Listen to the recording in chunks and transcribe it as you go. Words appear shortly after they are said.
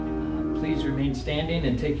please remain standing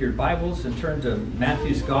and take your Bibles and turn to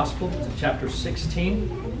Matthew's Gospel, to chapter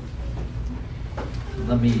 16.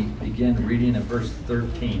 Let me begin reading at verse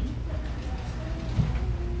 13.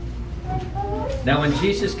 Now when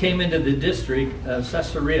Jesus came into the district of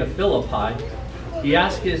Caesarea Philippi, he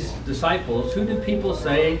asked his disciples, "Who do people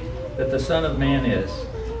say that the Son of Man is?"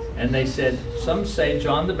 And they said, "Some say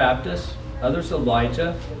John the Baptist, others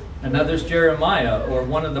Elijah, and others Jeremiah or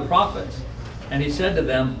one of the prophets." And he said to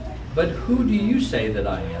them, "But who do you say that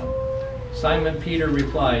I am?" Simon Peter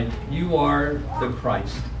replied, "You are the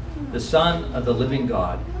Christ, the Son of the living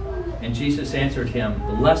God." And Jesus answered him,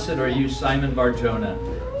 "Blessed are you, Simon Bar-Jonah,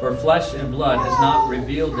 for flesh and blood has not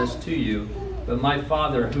revealed this to you, but my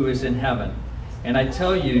Father who is in heaven. And I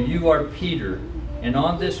tell you, you are Peter, and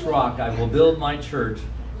on this rock I will build my church,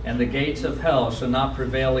 and the gates of hell shall not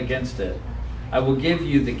prevail against it. I will give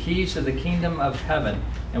you the keys of the kingdom of heaven,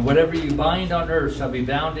 and whatever you bind on earth shall be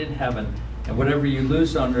bound in heaven, and whatever you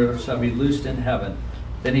loose on earth shall be loosed in heaven."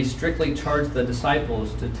 Then he strictly charged the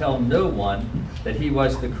disciples to tell no one that he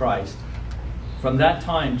was the Christ. From that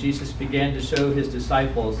time, Jesus began to show his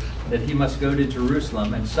disciples that he must go to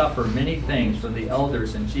Jerusalem and suffer many things from the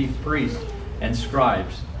elders and chief priests and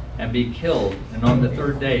scribes, and be killed, and on the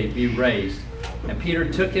third day be raised. And Peter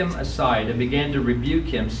took him aside and began to rebuke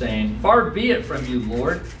him, saying, "Far be it from you,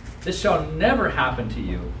 Lord. This shall never happen to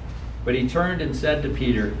you." But he turned and said to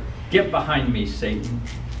Peter, "Get behind me, Satan.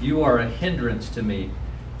 You are a hindrance to me,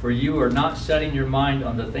 for you are not setting your mind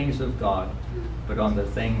on the things of God, but on the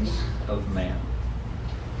things of man."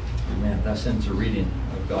 Amen. Thus ends a reading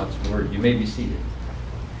of God's word. You may be seated.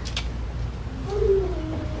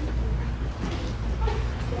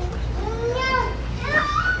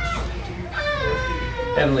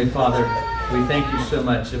 Heavenly Father, we thank you so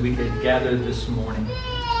much that we could gather this morning.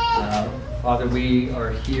 Father, we are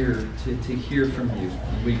here to hear from you.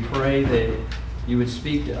 We pray that you would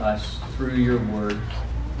speak to us through your word.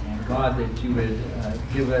 And God, that you would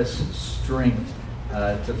give us strength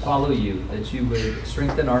to follow you, that you would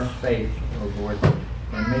strengthen our faith, oh Lord,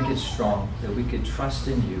 and make it strong, that we could trust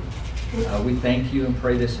in you. We thank you and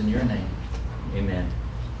pray this in your name. Amen.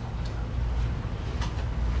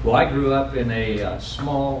 Well, I grew up in a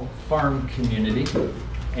small farm community,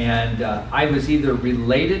 and I was either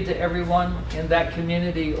related to everyone in that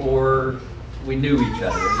community or we knew each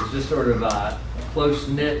other. It was just sort of a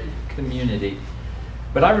close-knit community.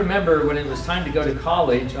 But I remember when it was time to go to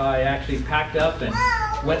college, I actually packed up and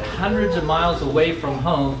went hundreds of miles away from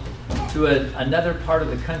home to another part of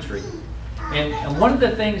the country. And one of the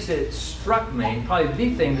things that struck me, probably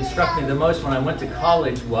the thing that struck me the most when I went to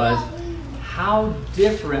college, was how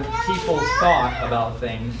different people thought about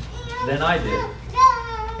things than I did.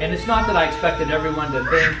 And it's not that I expected everyone to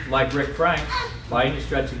think like Rick Franks by any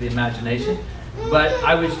stretch of the imagination, but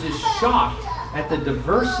I was just shocked at the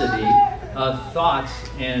diversity of thoughts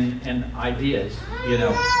and ideas, you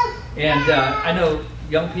know. And I know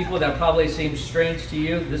young people, that probably seems strange to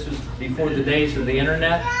you. This was before the days of the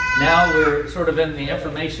internet. Now we're sort of in the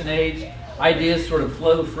information age. Ideas sort of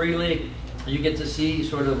flow freely. You get to see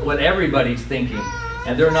sort of what everybody's thinking,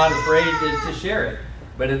 and they're not afraid to share it.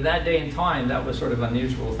 But in that day and time, that was sort of an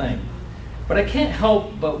unusual thing. But I can't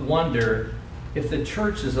help but wonder if the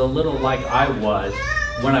church is a little like I was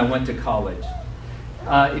when I went to college.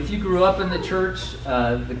 If you grew up in the church,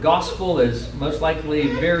 the gospel is most likely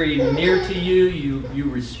very near to you. You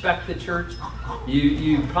respect the church.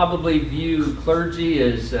 You probably view clergy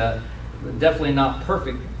as definitely not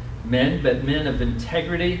perfect men, but men of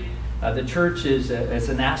integrity. The church is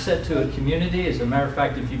an asset to a community. As a matter of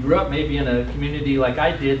fact, if you grew up maybe in a community like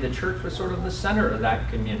I did, the church was sort of the center of that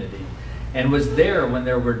community and was there when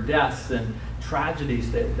there were deaths and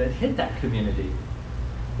tragedies that hit that community.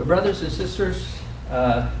 But brothers and sisters,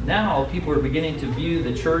 now people are beginning to view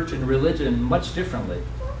the church and religion much differently,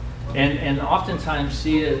 and oftentimes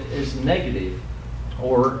see it as negative,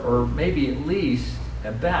 or maybe at least,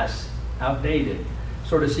 at best, outdated.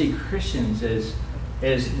 Sort of see Christians as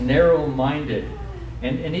narrow-minded,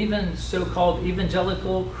 and even so-called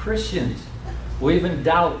evangelical Christians will even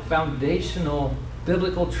doubt foundational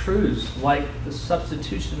biblical truths like the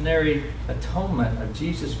substitutionary atonement of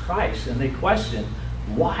Jesus Christ, and they question,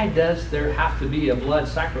 why does there have to be a blood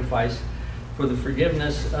sacrifice for the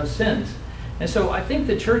forgiveness of sins? And so I think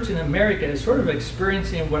the church in America is sort of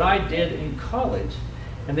experiencing what I did in college,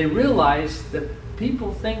 and they realize that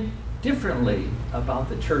people think differently about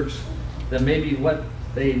the church than maybe what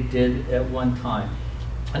they did at one time.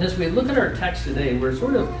 And as we look at our text today, we're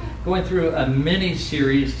sort of going through a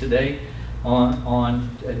mini-series today on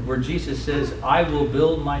where Jesus says, "I will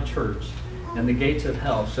build my church, and the gates of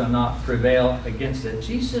hell shall not prevail against it.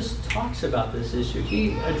 Jesus talks about this issue.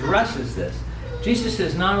 He addresses this. Jesus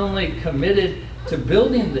is not only committed to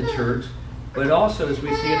building the church, but also, as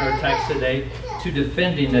we see in our text today, to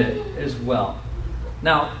defending it as well.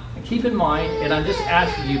 Now, keep in mind, and I'm just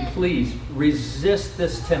asking you, please resist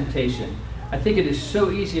this temptation. I think it is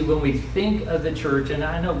so easy when we think of the church, and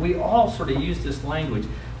I know we all sort of use this language.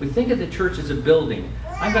 We think of the church as a building.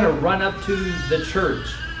 I'm going to run up to the church,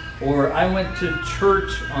 or I went to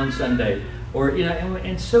church on Sunday, or, you know, and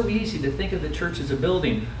it's so easy to think of the church as a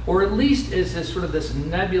building, or at least as this sort of this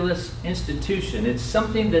nebulous institution. It's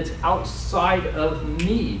something that's outside of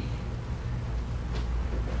me.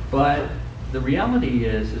 But the reality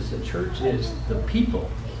is the church is the people.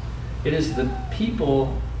 It is the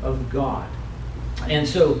people of God. And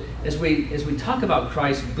so as we talk about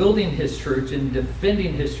Christ building his church and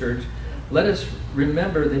defending his church, let us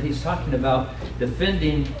remember that he's talking about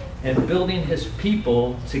defending and building his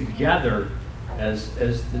people together as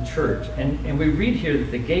the church. And we read here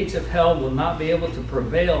that the gates of hell will not be able to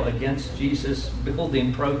prevail against Jesus'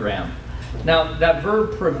 building program. Now, that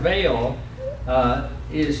verb prevail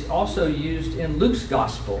is also used in Luke's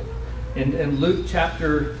gospel, in Luke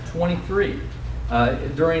chapter 23,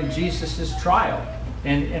 during Jesus' trial.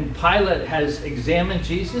 And Pilate has examined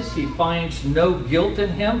Jesus. He finds no guilt in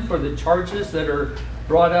him for the charges that are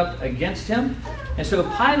brought up against him. And so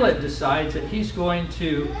Pilate decides that he's going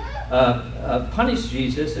to punish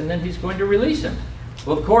Jesus, and then he's going to release him.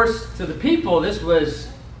 Well, of course, to the people, this was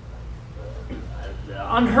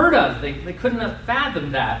unheard of. They couldn't have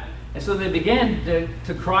fathomed that. And so they began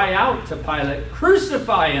to cry out to Pilate,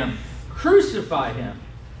 "Crucify him! Crucify him!"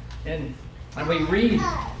 And we read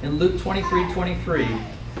in Luke 23:23,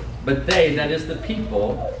 "But they," that is the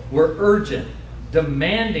people, "were urgent,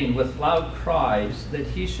 demanding with loud cries that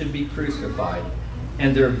he should be crucified,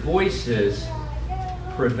 and their voices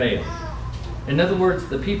prevailed." In other words,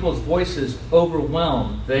 the people's voices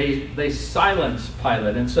overwhelmed. They silenced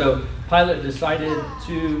Pilate. And so Pilate decided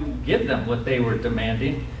to give them what they were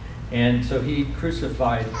demanding. And so he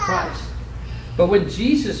crucified Christ. But when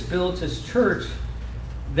Jesus builds his church,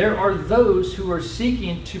 there are those who are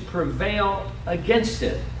seeking to prevail against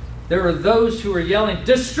it. There are those who are yelling,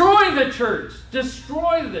 "Destroy the church!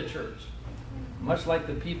 Destroy the church!" Much like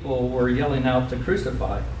the people were yelling out to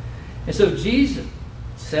crucify. And so Jesus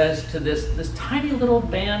says to this tiny little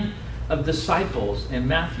band of disciples in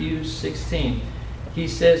Matthew 16, he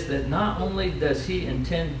says that not only does he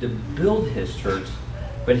intend to build his church,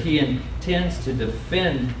 but he intends to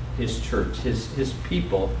defend his church, his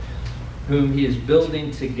people, whom he is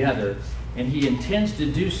building together. And he intends to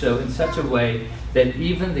do so in such a way that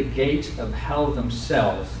even the gates of hell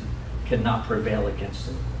themselves cannot prevail against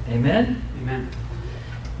it. Amen? Amen.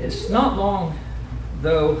 It's not long,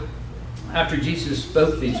 though, after Jesus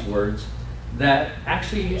spoke these words, that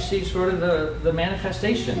actually you see sort of the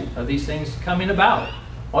manifestation of these things coming about.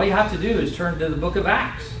 All you have to do is turn to the book of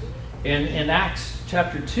Acts. In Acts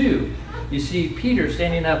chapter 2, you see Peter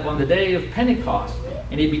standing up on the day of Pentecost,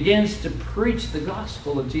 and he begins to preach the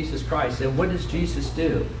gospel of Jesus Christ. And what does Jesus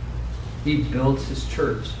do? He builds his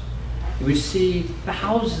church. We see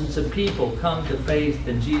thousands of people come to faith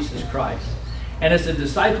in Jesus Christ. And as the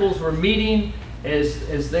disciples were meeting,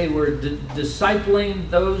 as they were discipling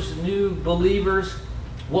those new believers,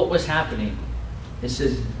 what was happening? It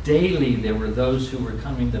says daily there were those who were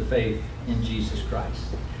coming to faith in Jesus Christ.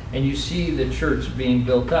 And you see the church being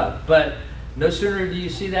built up. But no sooner do you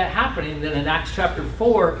see that happening than in Acts chapter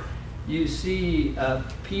 4, you see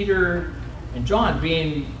Peter and John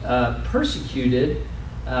being persecuted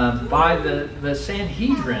by the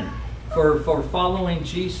Sanhedrin for following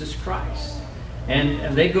Jesus Christ.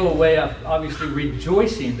 And they go away obviously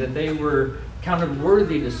rejoicing that they were counted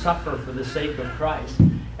worthy to suffer for the sake of Christ.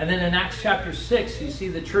 And then in Acts chapter 6, you see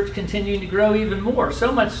the church continuing to grow even more.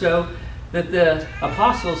 So much so that the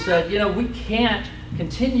apostles said, we can't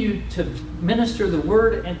continue to minister the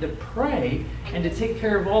word and to pray and to take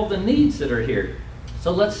care of all the needs that are here.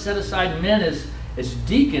 So let's set aside men as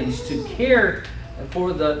deacons to care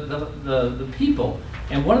for the people.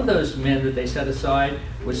 And one of those men that they set aside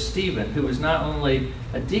was Stephen, who was not only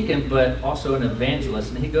a deacon but also an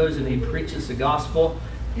evangelist. And he goes and he preaches the gospel,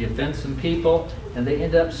 he offends some people, and they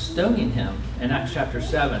end up stoning him in Acts chapter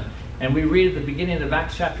 7. And we read at the beginning of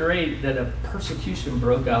Acts chapter 8 that a persecution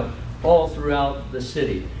broke out all throughout the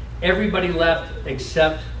city. Everybody left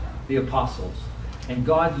except the apostles. And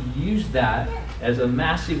God used that as a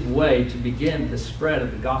massive way to begin the spread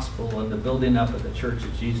of the gospel and the building up of the church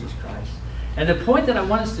of Jesus Christ. And the point that I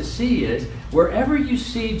want us to see is, wherever you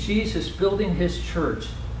see Jesus building his church,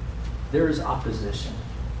 there is opposition.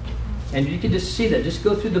 And you can just see that. Just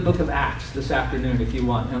go through the book of Acts this afternoon if you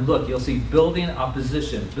want. And look, you'll see building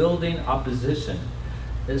opposition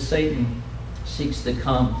as Satan seeks to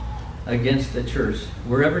come against the church.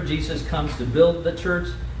 Wherever Jesus comes to build the church,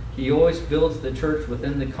 he always builds the church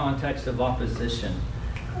within the context of opposition.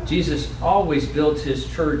 Jesus always builds his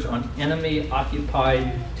church on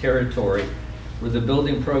enemy-occupied territory, where the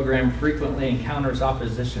building program frequently encounters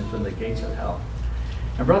opposition from the gates of hell.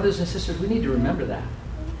 And brothers and sisters, we need to remember that.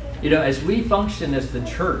 You know, as we function as the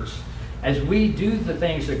church, as we do the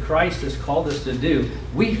things that Christ has called us to do,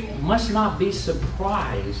 we must not be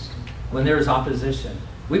surprised when there is opposition.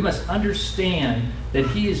 We must understand that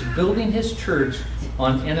he is building his church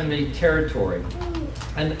on enemy territory.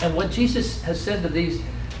 And what Jesus has said to these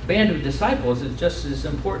band of disciples is just as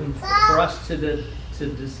important for us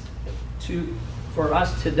for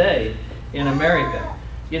us today in America.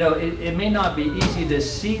 You know, it may not be easy to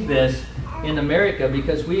see this in America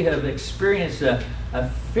because we have experienced a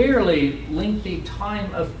fairly lengthy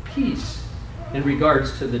time of peace in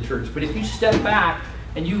regards to the church. But if you step back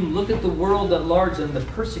and you look at the world at large and the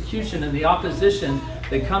persecution and the opposition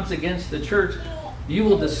that comes against the church, you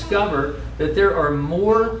will discover that there are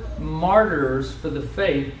more martyrs for the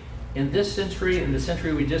faith in this century and the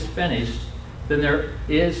century we just finished than there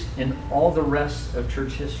is in all the rest of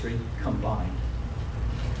church history combined.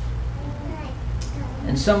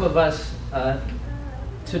 And some of us,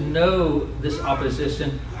 to know this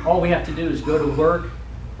opposition, all we have to do is go to work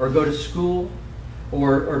or go to school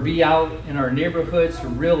or be out in our neighborhoods to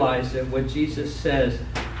realize that what Jesus says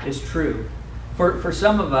is true. For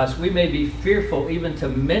some of us, we may be fearful even to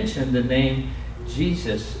mention the name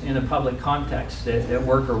Jesus in a public context at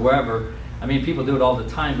work or wherever. I mean, people do it all the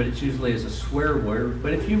time, but it's usually as a swear word.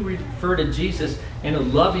 But if you refer to Jesus in a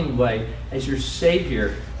loving way as your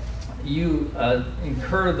Savior, you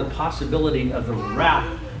incur the possibility of the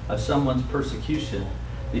wrath of someone's persecution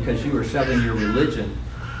because you are shoving your religion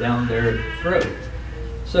down their throat.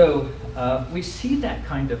 So we see that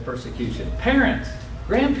kind of persecution. Parents,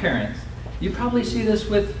 grandparents, you probably see this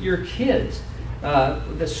with your kids.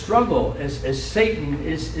 The struggle as Satan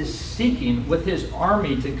is seeking with his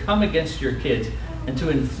army to come against your kids and to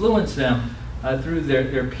influence them through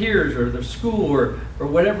their peers or their school or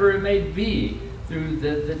whatever it may be, through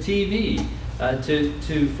the TV,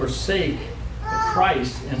 to forsake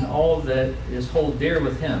Christ and all that is hold dear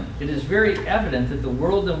with him. It is very evident that the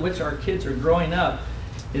world in which our kids are growing up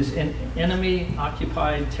is in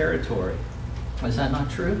enemy-occupied territory. Is that not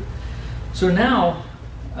true? So now,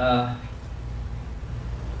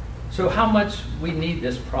 so how much we need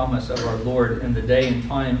this promise of our Lord in the day and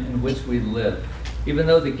time in which we live. Even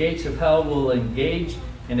though the gates of hell will engage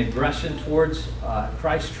in aggression towards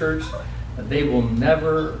Christ's church, they will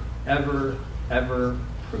never, ever, ever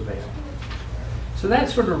prevail. So that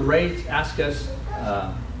sort of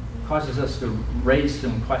causes us to raise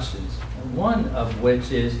some questions. And one of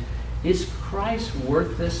which is Christ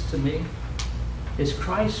worth this to me? Is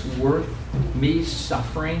Christ worth me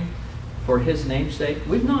suffering for his name's sake?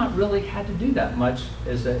 We've not really had to do that much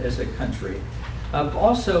as a country.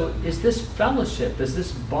 Also, is this fellowship, is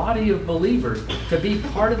this body of believers, to be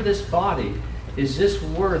part of this body, is this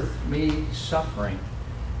worth me suffering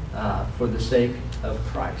for the sake of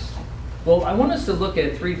Christ? Well, I want us to look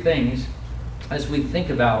at three things as we think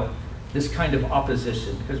about this kind of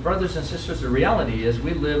opposition. Because brothers and sisters, the reality is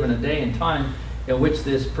we live in a day and time in which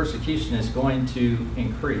this persecution is going to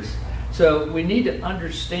increase. So we need to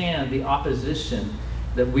understand the opposition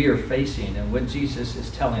that we are facing and what Jesus is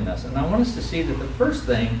telling us. And I want us to see that the first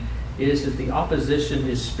thing is that the opposition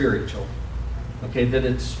is spiritual. Okay, that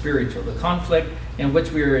it's spiritual. The conflict in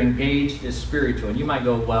which we are engaged is spiritual. And you might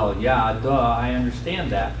go, well, yeah, duh, I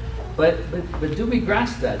understand that. But do we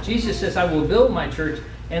grasp that? Jesus says, I will build my church,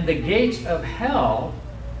 and the gates of hell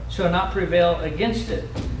shall not prevail against it.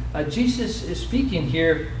 Jesus is speaking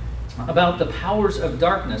here about the powers of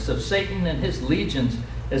darkness, of Satan and his legions,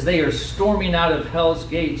 as they are storming out of hell's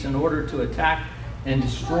gates in order to attack and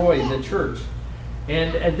destroy the church.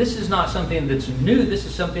 And this is not something that's new. This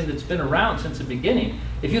is something that's been around since the beginning.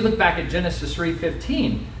 If you look back at Genesis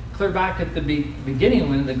 3:15, clear back at the beginning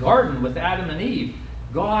when in the garden with Adam and Eve,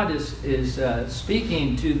 God is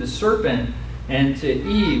speaking to the serpent and to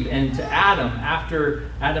Eve and to Adam after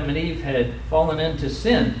Adam and Eve had fallen into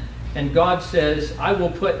sin. And God says, I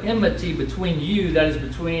will put enmity between you, that is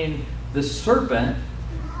between the serpent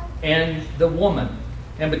and the woman,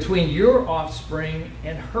 and between your offspring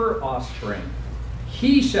and her offspring.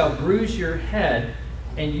 He shall bruise your head,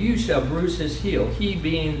 and you shall bruise his heel. He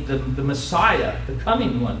being the Messiah, the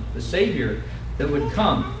coming one, the Savior that would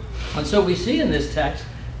come. And so we see in this text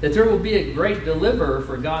that there will be a great deliverer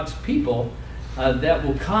for God's people that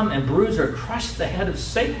will come and bruise or crush the head of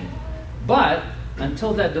Satan. But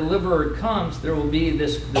until that deliverer comes, there will be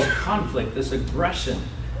this conflict, this aggression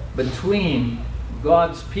between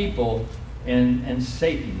God's people and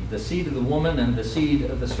Satan, the seed of the woman and the seed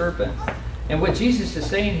of the serpent. And what Jesus is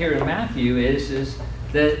saying here in Matthew is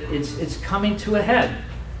that it's coming to a head.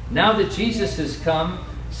 Now that Jesus has come,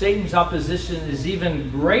 Satan's opposition is even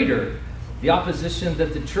greater. The opposition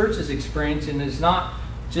that the church is experiencing is not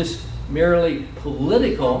just merely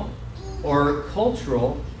political or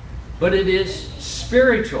cultural, but it is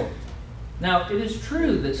spiritual. Now, it is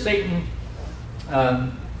true that Satan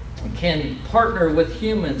can partner with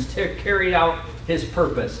humans to carry out his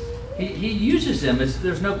purpose. He uses them.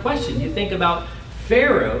 There's no question. You think about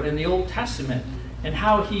Pharaoh in the Old Testament and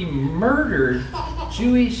how he murdered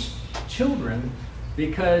Jewish children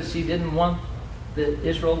because he didn't want the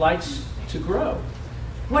Israelites to grow.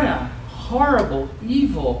 What a horrible,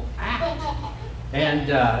 evil act.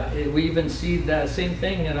 And we even see that same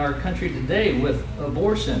thing in our country today with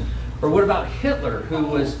abortion. Or what about Hitler, who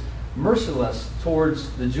was merciless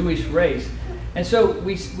towards the Jewish race? And so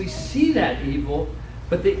we see that evil,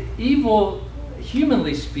 but the evil,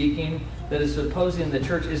 humanly speaking, that is opposing the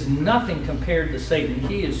church is nothing compared to Satan.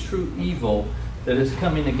 He is true evil that is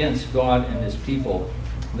coming against God and his people.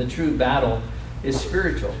 The true battle is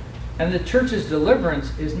spiritual. And the church's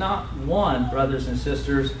deliverance is not won, brothers and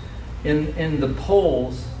sisters, in the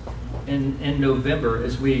polls in November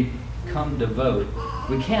as we come to vote.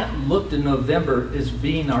 We can't look to November as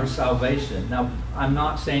being our salvation. Now, I'm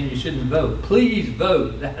not saying you shouldn't vote. Please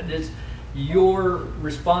vote. That is your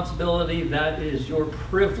responsibility. That is your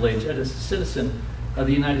privilege as a citizen of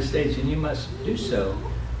the United States, and you must do so.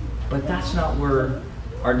 But that's not where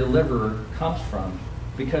our deliverer comes from,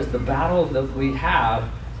 because the battle that we have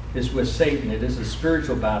is with Satan. It is a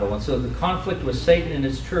spiritual battle. And so the conflict with Satan and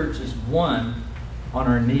his church is won on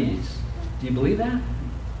our knees. Do you believe that?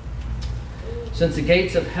 Since the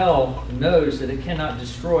gates of hell knows that it cannot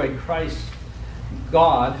destroy Christ,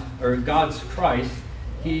 God, or God's Christ,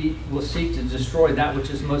 he will seek to destroy that which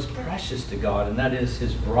is most precious to God, and that is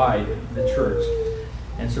his bride, the church.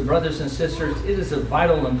 And so, brothers and sisters, it is of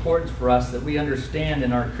vital importance for us that we understand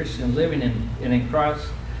in our Christian living and in Christ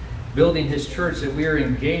building his church that we are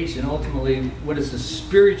engaged in ultimately what is a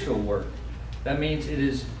spiritual work. That means it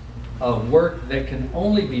is a work that can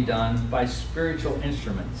only be done by spiritual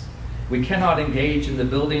instruments. We cannot engage in the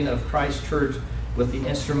building of Christ's church with the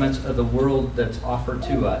instruments of the world that's offered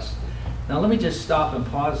to us. Now let me just stop and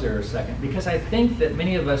pause there a second, because I think that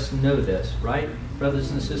many of us know this, right,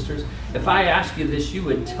 brothers and sisters? If I ask you this, you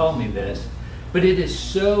would tell me this. But it is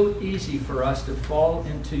so easy for us to fall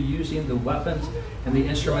into using the weapons and the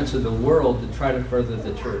instruments of the world to try to further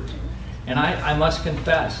the church. And I must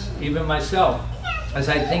confess, even myself, as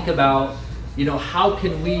I think about, how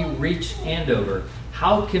can we reach Andover?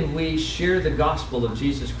 How can we share the gospel of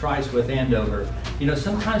Jesus Christ with Andover?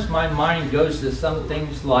 Sometimes my mind goes to some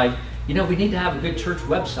things like, we need to have a good church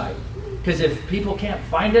website. Because if people can't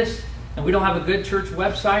find us, and we don't have a good church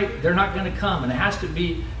website, they're not going to come, and it has to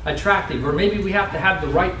be attractive. Or maybe we have to have the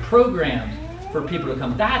right programs for people to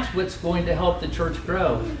come. That's what's going to help the church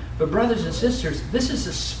grow. But brothers and sisters, this is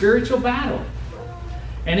a spiritual battle.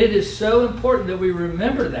 And it is so important that we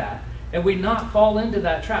remember that and we not fall into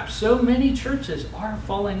that trap. So many churches are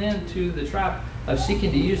falling into the trap of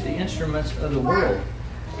seeking to use the instruments of the world.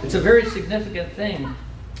 It's a very significant thing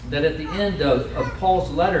that at the end of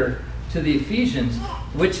Paul's letter to the Ephesians,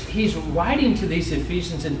 which he's writing to these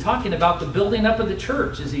Ephesians and talking about the building up of the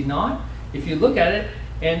church, is he not? If you look at it,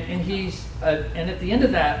 and at the end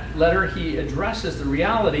of that letter, he addresses the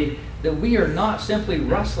reality that we are not simply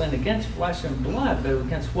wrestling against flesh and blood, but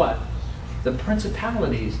against what? The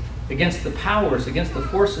principalities, against the powers, against the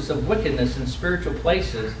forces of wickedness in spiritual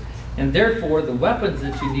places, and therefore the weapons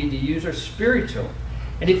that you need to use are spiritual.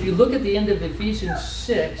 And if you look at the end of Ephesians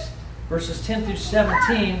 6, verses 10 through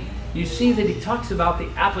 17, you see that he talks about the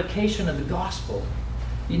application of the gospel.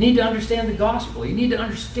 You need to understand the gospel. You need to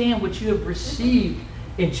understand what you have received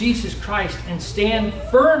in Jesus Christ and stand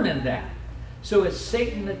firm in that. So as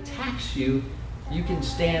Satan attacks you, you can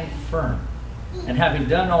stand firm. And having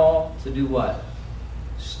done all, to do what?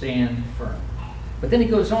 Stand firm. But then he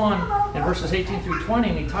goes on in verses 18 through 20,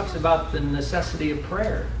 and he talks about the necessity of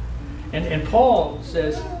prayer. And Paul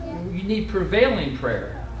says you need prevailing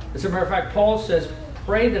prayer. As a matter of fact, Paul says,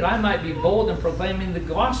 pray that I might be bold in proclaiming the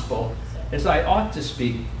gospel as I ought to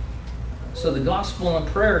speak. So the gospel and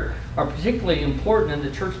prayer are particularly important in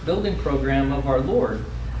the church building program of our Lord.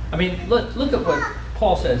 I mean, look at what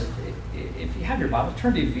Paul says. If you have your Bible,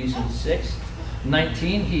 turn to Ephesians 6.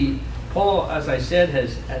 19, Paul, as I said,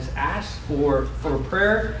 has asked for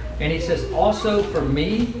prayer, and he says, also for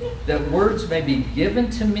me, that words may be given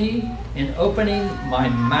to me in opening my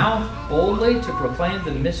mouth boldly to proclaim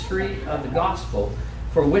the mystery of the gospel,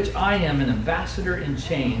 for which I am an ambassador in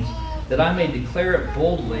chains, that I may declare it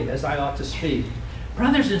boldly as I ought to speak.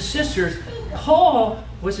 Brothers and sisters, Paul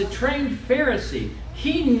was a trained Pharisee.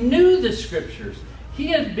 He knew the scriptures. He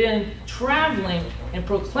had been traveling and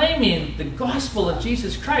proclaiming the gospel of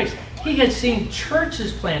Jesus Christ. He had seen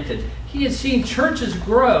churches planted. He had seen churches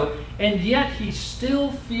grow. And yet he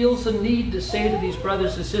still feels a need to say to these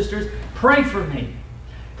brothers and sisters, pray for me.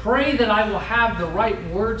 Pray that I will have the right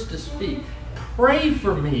words to speak. Pray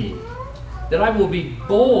for me that I will be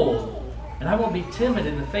bold and I won't be timid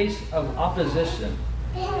in the face of opposition.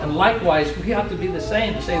 And likewise, we have to be the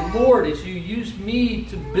same. To say, Lord, as you use me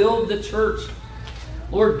to build the church,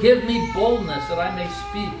 Lord, give me boldness that I may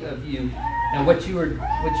speak of you and what you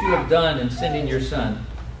have done in sending your Son.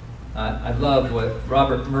 I love what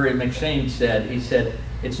Robert Murray McCheyne said. He said,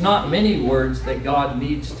 it's not many words that God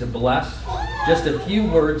needs to bless. Just a few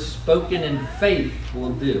words spoken in faith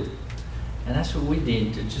will do. And that's what we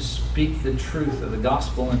need, to just speak the truth of the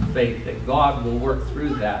gospel in faith, that God will work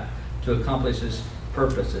through that to accomplish his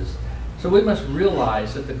purposes. So we must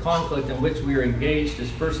realize that the conflict in which we are engaged is,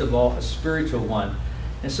 first of all, a spiritual one.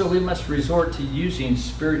 And so we must resort to using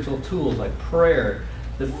spiritual tools like prayer,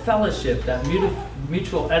 the fellowship, that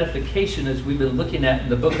mutual edification as we've been looking at in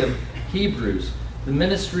the book of Hebrews, the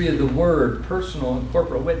ministry of the word, personal and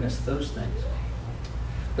corporate witness, those things.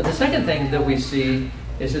 But the second thing that we see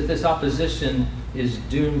is that this opposition is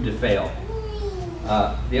doomed to fail.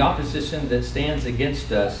 The opposition that stands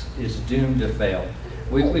against us is doomed to fail.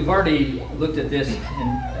 We've already looked at this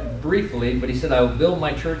briefly, but he said, I will build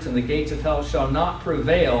my church and the gates of hell shall not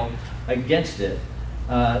prevail against it.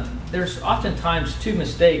 There's oftentimes two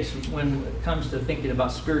mistakes when it comes to thinking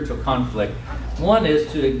about spiritual conflict. One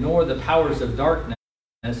is to ignore the powers of darkness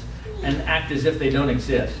and act as if they don't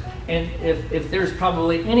exist. And if there's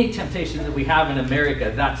probably any temptation that we have in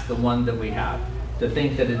America, that's the one that we have, to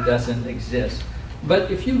think that it doesn't exist.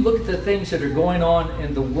 But if you look at the things that are going on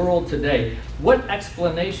in the world today, what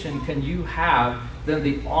explanation can you have than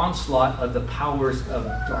the onslaught of the powers of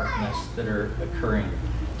darkness that are occurring?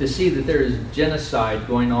 To see that there is genocide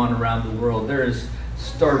going on around the world, there is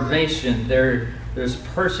starvation, there's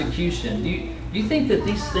persecution. Do you think that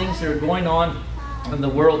these things that are going on in the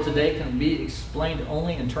world today can be explained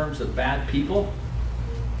only in terms of bad people?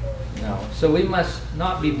 No. So we must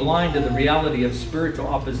not be blind to the reality of spiritual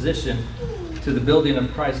opposition to the building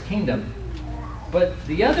of Christ's kingdom. But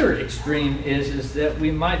the other extreme is that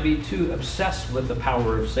we might be too obsessed with the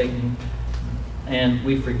power of Satan and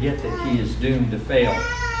we forget that he is doomed to fail.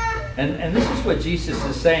 And this is what Jesus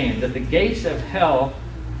is saying, that the gates of hell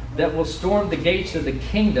that will storm the gates of the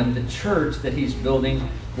kingdom, the church that he's building,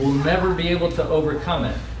 will never be able to overcome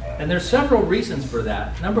it. And there's several reasons for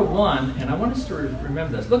that. Number one, and I want us to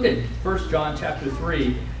remember this. Look at 1 John chapter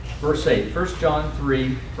 3, verse 8. 1 John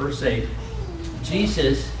 3, verse 8.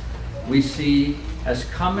 Jesus, we see, has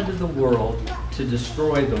come into the world to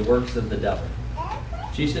destroy the works of the devil.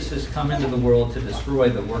 Jesus has come into the world to destroy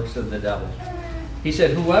the works of the devil. He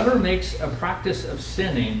said, whoever makes a practice of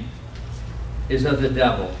sinning is of the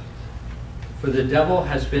devil, for the devil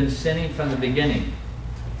has been sinning from the beginning.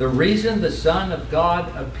 The reason the Son of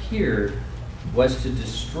God appeared was to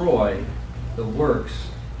destroy the works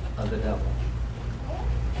of the devil.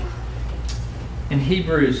 In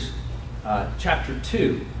Hebrews chapter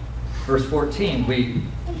 2, verse 14,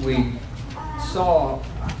 we saw,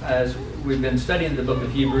 as we've been studying the book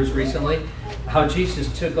of Hebrews recently, how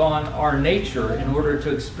Jesus took on our nature in order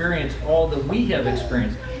to experience all that we have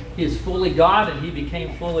experienced. He is fully God and he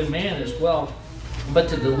became fully man as well, but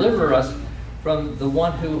to deliver us from the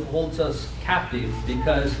one who holds us captive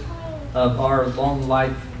because of our long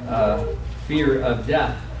life fear of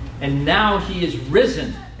death. And now he is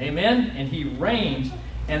risen, amen, and he reigns,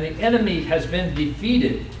 and the enemy has been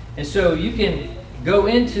defeated. And so you can go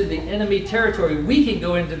into the enemy territory. We can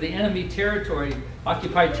go into the enemy territory,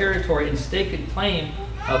 occupied territory, and stake a claim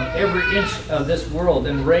of every inch of this world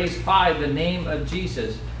and raise high the name of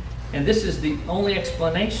Jesus. And this is the only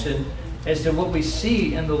explanation as to what we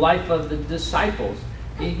see in the life of the disciples.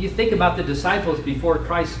 You think about the disciples before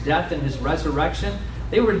Christ's death and his resurrection.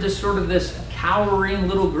 They were just sort of this cowering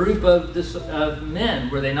little group of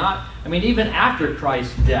men, were they not? I mean, even after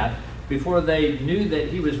Christ's death, before they knew that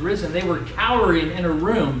he was risen, they were cowering in a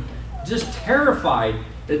room, just terrified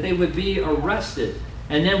that they would be arrested.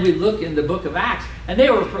 And then we look in the book of Acts, and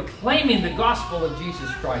they were proclaiming the gospel of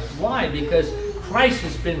Jesus Christ. Why? Because Christ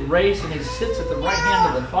has been raised and he sits at the right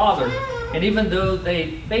hand of the Father. And even though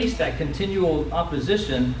they face that continual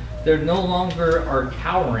opposition, they no longer are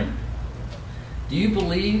cowering. Do you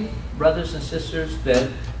believe, brothers and sisters, that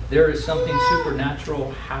there is something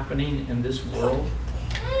supernatural happening in this world?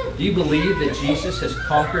 Do you believe that Jesus has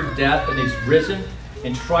conquered death and he's risen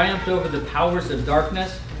and triumphed over the powers of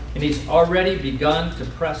darkness, and he's already begun to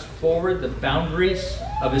press forward the boundaries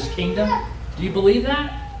of his kingdom? Do you believe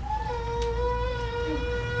that?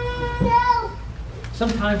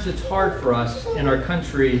 Sometimes it's hard for us in our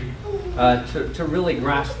country to really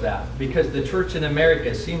grasp that, because the church in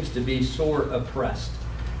America seems to be sore oppressed.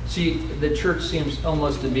 See, the church seems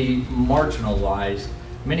almost to be marginalized.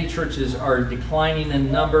 Many churches are declining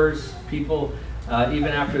in numbers. People, even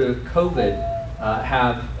after COVID,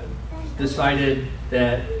 have decided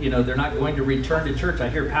that they're not going to return to church. I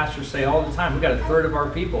hear pastors say all the time, we've got a third of our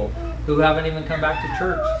people who haven't even come back to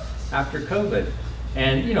church after COVID.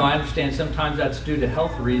 And I understand sometimes that's due to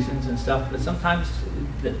health reasons and stuff, but sometimes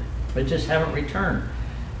they just haven't returned.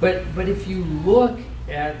 But if you look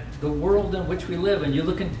at the world in which we live, and you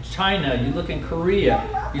look in China, you look in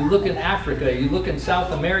Korea, you look in Africa, you look in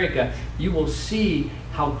South America, you will see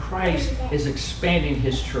how Christ is expanding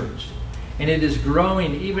his church. And it is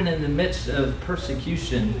growing even in the midst of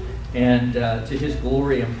persecution, and to his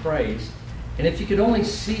glory and praise. And if you could only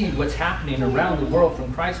see what's happening around the world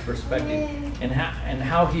from Christ's perspective, and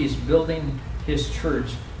how he's building his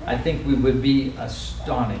church, I think we would be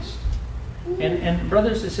astonished. And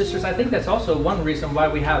brothers and sisters, I think that's also one reason why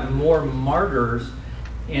we have more martyrs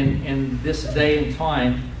in this day and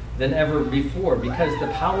time than ever before, because the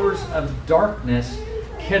powers of darkness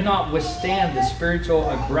cannot withstand the spiritual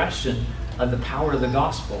aggression of the power of the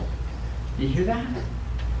gospel. Do you hear that?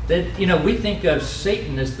 That we think of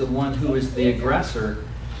Satan as the one who is the aggressor,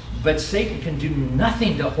 but Satan can do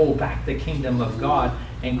nothing to hold back the kingdom of God,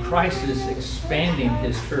 and Christ is expanding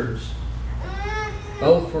his church.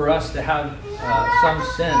 Oh, for us to have some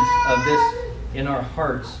sense of this in our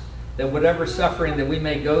hearts, that whatever suffering that we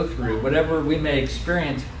may go through, whatever we may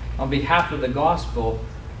experience on behalf of the gospel,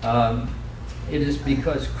 it is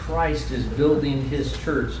because Christ is building his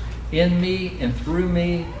church in me and through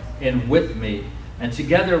me and with me, and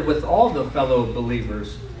together with all the fellow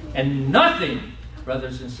believers. And nothing,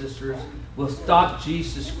 brothers and sisters, will stop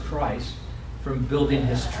Jesus Christ from building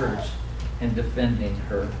his church and defending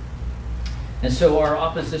her. And so our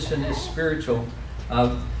opposition is spiritual,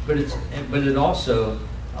 but it also,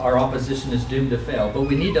 our opposition is doomed to fail. But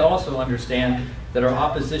we need to also understand that our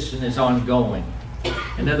opposition is ongoing.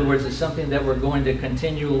 In other words, it's something that we're going to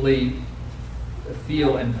continually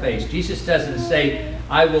feel and face. Jesus doesn't say,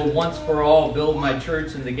 I will once for all build my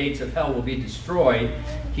church and the gates of hell will be destroyed.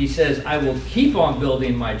 He says, I will keep on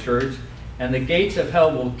building my church and the gates of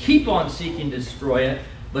hell will keep on seeking to destroy it,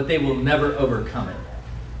 but they will never overcome it.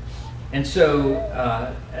 And so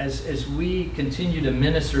as we continue to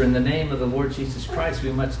minister in the name of the Lord Jesus Christ,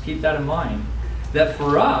 we must keep that in mind. That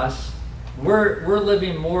for us, we're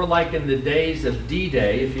living more like in the days of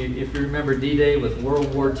D-Day. If you remember D-Day with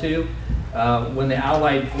World War II, when the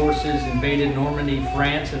Allied forces invaded Normandy,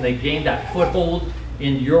 France, and they gained that foothold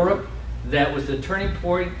in Europe, that was the turning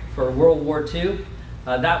point for World War II.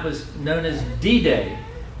 That was known as D-Day.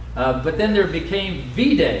 But then there became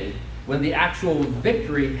V-Day, when the actual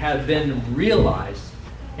victory had been realized.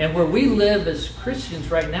 And where we live as Christians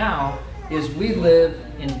right now is we live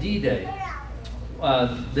in D-Day.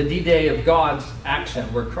 The D-Day of God's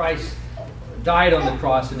action, where Christ died on the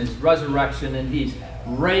cross and his resurrection, and he's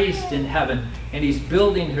raised in heaven, and he's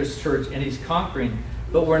building his church, and he's conquering.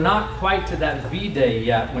 But we're not quite to that V-Day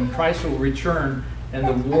yet, when Christ will return and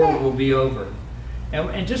the war will be over.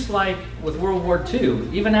 And just like with World War II,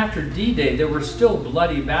 even after D-Day, there were still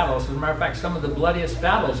bloody battles. As a matter of fact, some of the bloodiest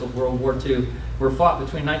battles of World War II were fought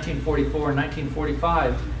between 1944 and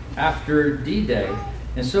 1945 after D-Day.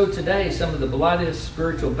 And so today, some of the bloodiest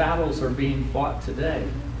spiritual battles are being fought today.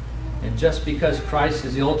 And just because Christ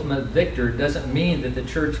is the ultimate victor doesn't mean that the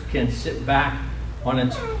church can sit back on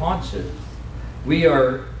its haunches. We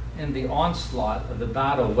are in the onslaught of the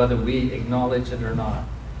battle, whether we acknowledge it or not.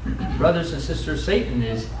 Brothers and sisters, Satan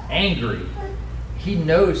is angry. He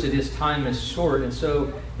knows that his time is short, and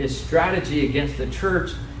so his strategy against the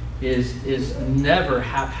church is never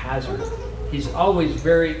haphazard. He's always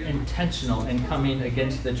very intentional in coming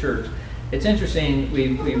against the church. It's interesting,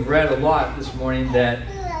 we've read a lot this morning that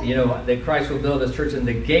that Christ will build his church and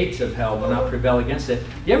the gates of hell will not prevail against it.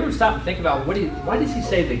 You ever stop and think about why does he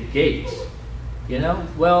say the gates?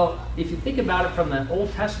 Well, if you think about it from the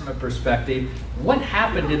Old Testament perspective, what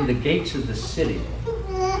happened in the gates of the city?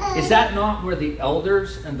 Is that not where the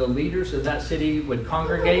elders and the leaders of that city would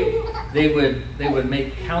congregate? They would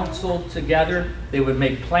make counsel together. They would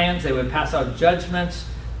make plans. They would pass out judgments.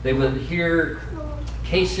 They would hear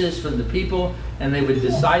cases from the people, and they would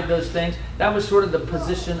decide those things. That was sort of the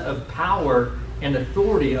position of power and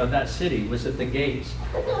authority of that city, was at the gates.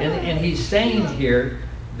 And he's saying here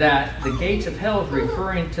that the gates of hell is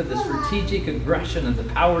referring to the strategic aggression of the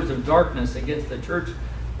powers of darkness against the church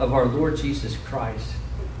of our Lord Jesus Christ.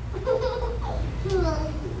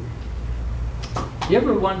 You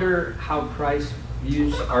ever wonder how Christ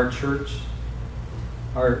views our church,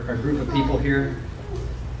 our group of people here?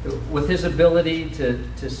 With his ability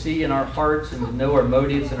to see in our hearts and to know our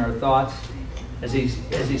motives and our thoughts, as he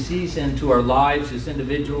sees into our lives as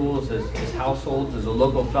individuals, as households, as a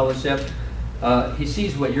local fellowship, he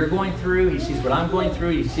sees what you're going through, he sees what I'm going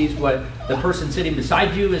through, he sees what the person sitting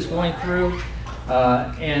beside you is going through,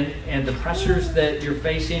 and the pressures that you're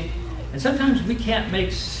facing. And sometimes we can't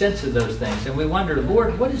make sense of those things, and we wonder,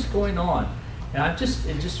 Lord, what is going on? And it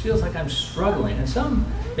just feels like I'm struggling. And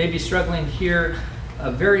some may be struggling here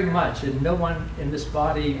very much, and no one in this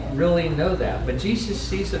body really know that. But Jesus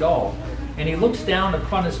sees it all, and he looks down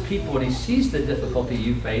upon his people, and he sees the difficulty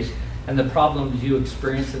you face and the problems you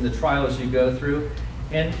experience and the trials you go through.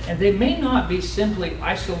 And they may not be simply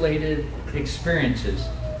isolated experiences.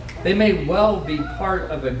 They may well be part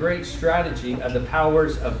of a great strategy of the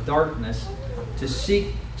powers of darkness to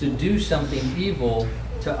seek to do something evil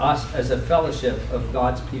to us as a fellowship of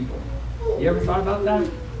God's people. You ever thought about that?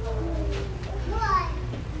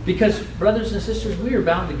 Because, brothers and sisters, we are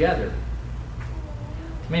bound together.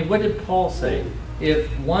 I mean, what did Paul say?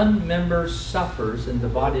 If one member suffers in the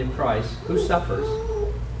body of Christ, who suffers?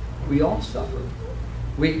 We all suffer.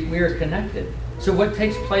 We are connected. So what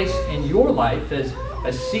takes place in your life as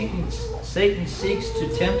Satan seeks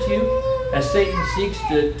to tempt you, as Satan seeks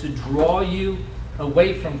to draw you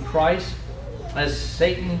away from Christ, as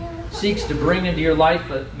Satan seeks to bring into your life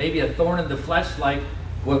maybe a thorn in the flesh like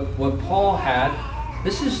what Paul had,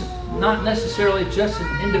 this is not necessarily just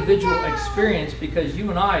an individual experience, because you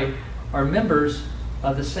and I are members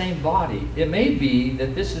of the same body. It may be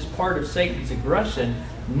that this is part of Satan's aggression,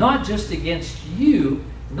 not just against you,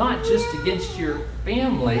 not just against your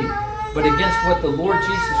family, but against what the Lord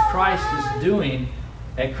Jesus Christ is doing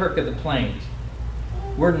at Kirk of the Plains.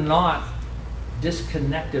 We're not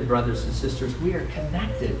disconnected, brothers and sisters. We are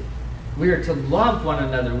connected. We are to love one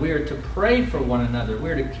another. We are to pray for one another. We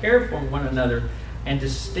are to care for one another and to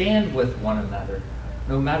stand with one another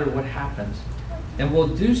no matter what happens. And we'll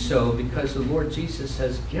do so because the Lord Jesus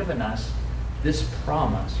has given us this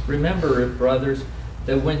promise. Remember, brothers,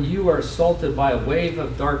 that when you are assaulted by a wave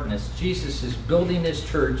of darkness, Jesus is building his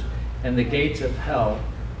church, and the gates of hell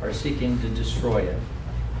are seeking to destroy it.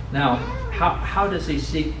 Now, how does he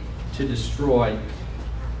seek to destroy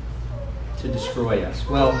us?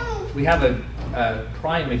 Well, we have a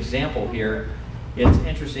prime example here. It's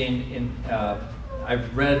interesting.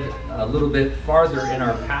 I've read a little bit farther in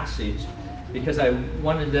our passage because I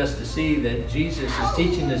wanted us to see that Jesus is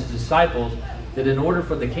teaching his disciples that in order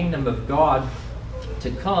for the kingdom of God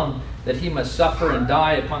to come, that he must suffer and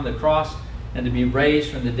die upon the cross and to be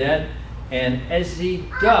raised from the dead. And as he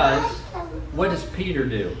does, what does Peter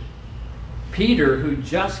do? Peter, who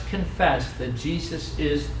just confessed that Jesus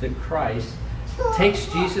is the Christ, takes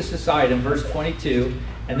Jesus aside in verse 22,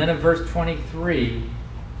 and then in verse 23,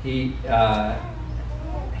 he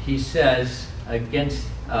says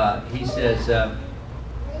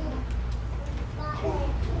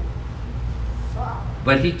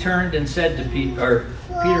but he turned and said to Peter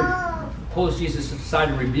pulls Jesus aside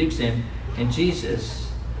and rebukes him, and he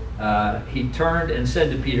turned and said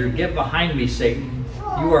to Peter, "Get behind me, Satan.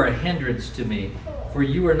 You are a hindrance to me, for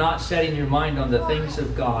you are not setting your mind on the things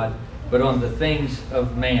of God, but on the things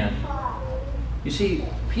of man." You see,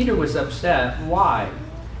 Peter was upset. Why?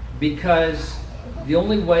 Because the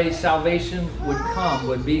only way salvation would come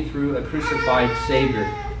would be through a crucified Savior,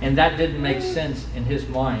 and that didn't make sense in his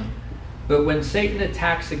mind. But when Satan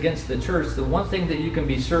attacks against the church, the one thing that you can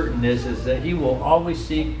be certain is that he will always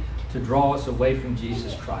seek to draw us away from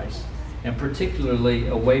Jesus Christ, and particularly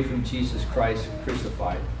away from Jesus Christ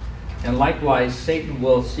crucified. And likewise, Satan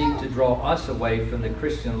will seek to draw us away from the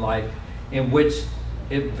Christian life in which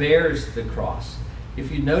it bears the cross. If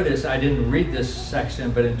you notice, I didn't read this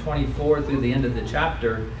section, but in 24 through the end of the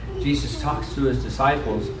chapter, Jesus talks to his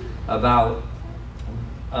disciples about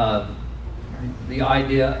the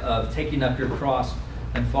idea of taking up your cross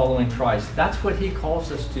and following Christ. That's what he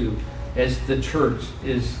calls us to as the church,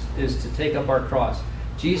 is to take up our cross.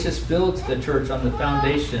 Jesus builds the church on the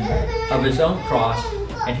foundation of his own cross,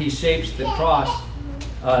 and he shapes the cross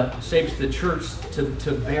shapes the church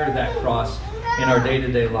to bear that cross in our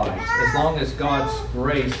day-to-day lives.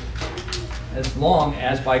 As long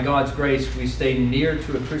as by God's grace we stay near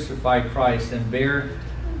to a crucified Christ and bear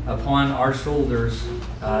upon our shoulders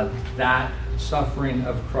that suffering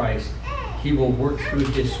of Christ, He will work through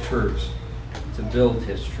His church to build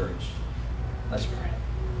His church. Let's pray.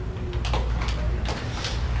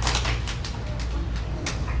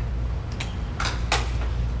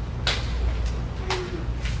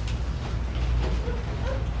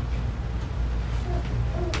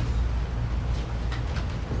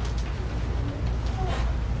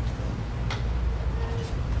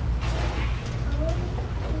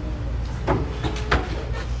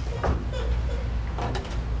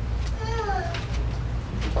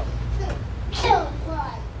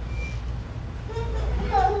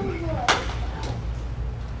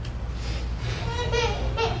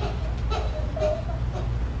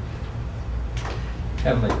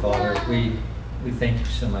 Heavenly Father, we thank you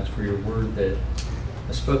so much for your word that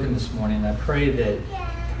was spoken this morning. I pray that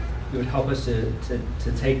you would help us to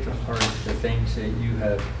take to heart the things that you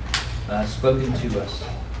have spoken to us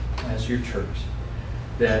as your church.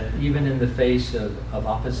 That even in the face of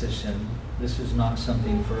opposition, this is not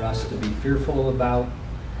something for us to be fearful about,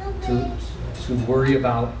 to worry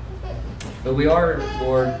about. But we are,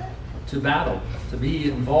 Lord, to battle, to be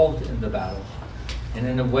involved in the battle. And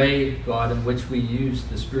in a way, God, in which we use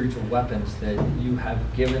the spiritual weapons that you have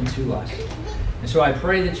given to us. And so I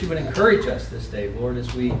pray that you would encourage us this day, Lord,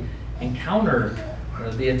 as we encounter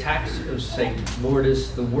the attacks of Satan. Lord,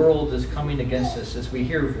 as the world is coming against us, as we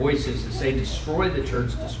hear voices that say, destroy the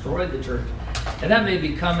church, destroy the church. And that may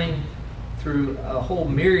be coming through a whole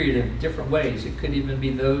myriad of different ways. It could even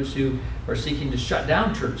be those who are seeking to shut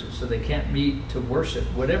down churches so they can't meet to worship,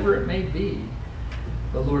 whatever it may be.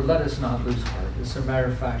 But Lord, let us not lose heart. As a matter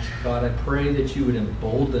of fact, God, I pray that you would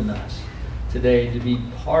embolden us today to be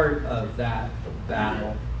part of that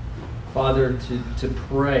battle. Father, to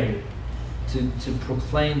pray, to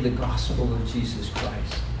proclaim the gospel of Jesus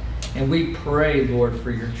Christ. And we pray, Lord,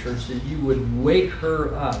 for your church, that you would wake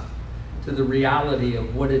her up to the reality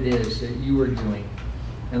of what it is that you are doing.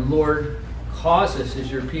 And Lord, cause us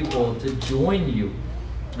as your people to join you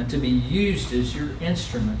and to be used as your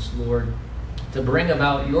instruments, Lord, to bring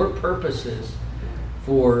about your purposes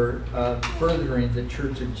for furthering the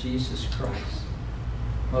church of Jesus Christ.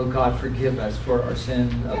 Oh God, forgive us for our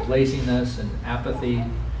sin of laziness and apathy,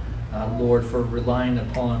 Lord, for relying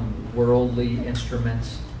upon worldly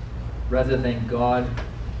instruments rather than God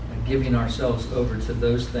giving ourselves over to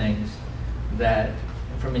those things that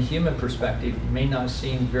from a human perspective may not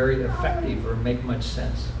seem very effective or make much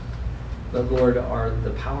sense, but Lord, are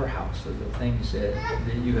the powerhouse of the things that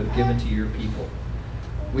you have given to your people.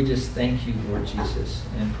 We just thank you, Lord Jesus,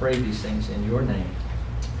 and pray these things in your name.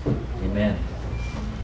 Amen.